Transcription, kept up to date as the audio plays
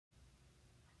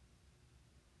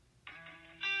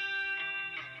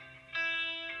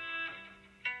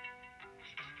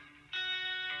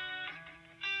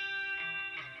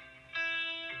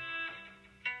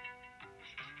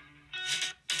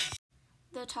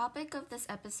The topic of this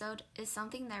episode is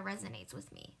something that resonates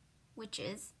with me, which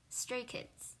is Stray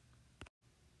Kids.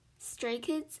 Stray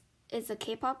Kids is a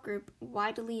K-pop group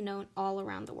widely known all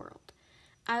around the world.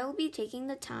 I will be taking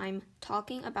the time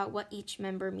talking about what each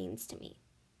member means to me.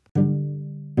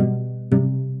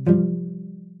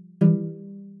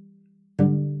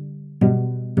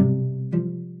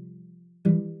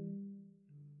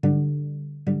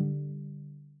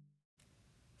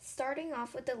 Starting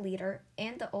off with the leader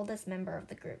and the oldest member of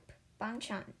the group, Bang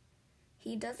Chan.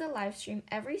 He does a live stream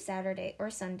every Saturday or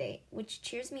Sunday, which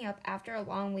cheers me up after a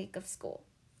long week of school.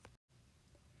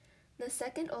 The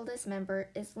second oldest member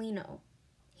is Lino.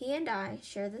 He and I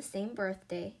share the same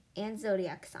birthday and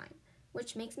zodiac sign,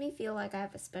 which makes me feel like I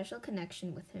have a special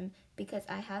connection with him because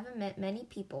I haven't met many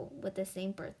people with the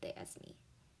same birthday as me.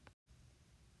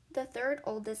 The third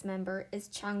oldest member is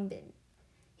Changbin.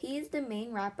 He is the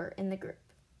main rapper in the group.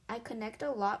 I connect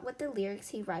a lot with the lyrics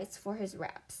he writes for his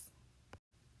raps.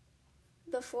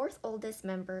 The fourth oldest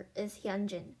member is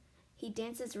Hyunjin. He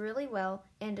dances really well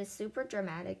and is super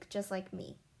dramatic just like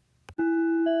me.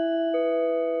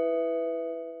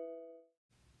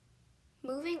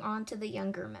 Moving on to the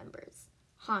younger members.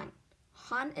 Han.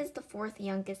 Han is the fourth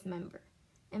youngest member.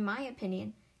 In my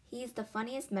opinion, he is the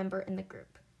funniest member in the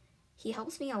group. He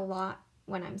helps me a lot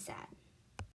when I'm sad.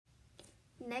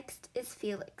 Next is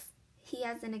Felix. He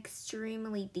has an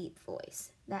extremely deep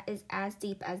voice that is as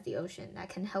deep as the ocean that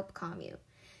can help calm you.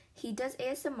 He does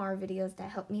ASMR videos that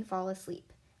help me fall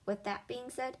asleep. With that being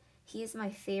said, he is my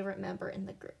favorite member in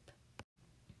the group.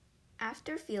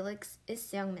 After Felix is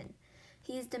Seungmin.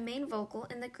 He is the main vocal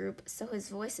in the group, so his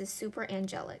voice is super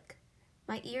angelic.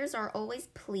 My ears are always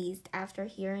pleased after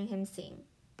hearing him sing.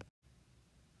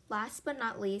 Last but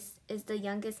not least is the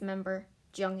youngest member,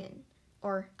 Jungin,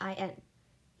 or IN.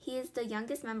 He is the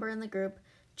youngest member in the group,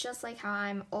 just like how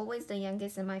I'm always the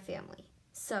youngest in my family.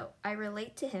 So, I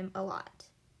relate to him a lot.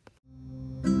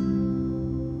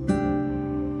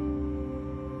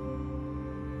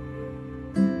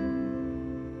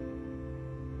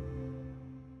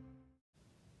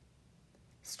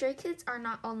 Stray Kids are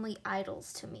not only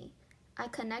idols to me. I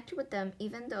connect with them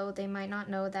even though they might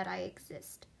not know that I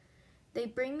exist. They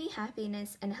bring me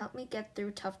happiness and help me get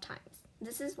through tough times.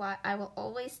 This is why I will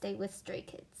always stay with Stray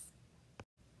Kids.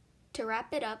 To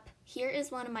wrap it up, here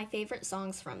is one of my favorite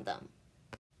songs from them.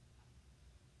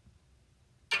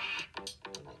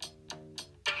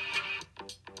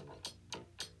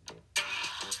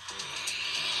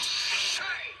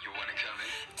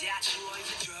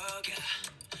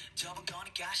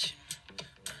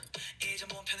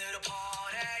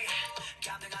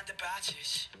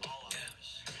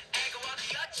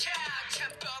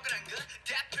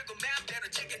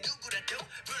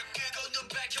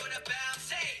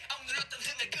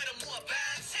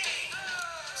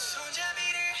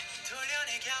 손잡이를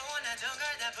돌려내겨 원하던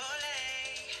걸 다 볼래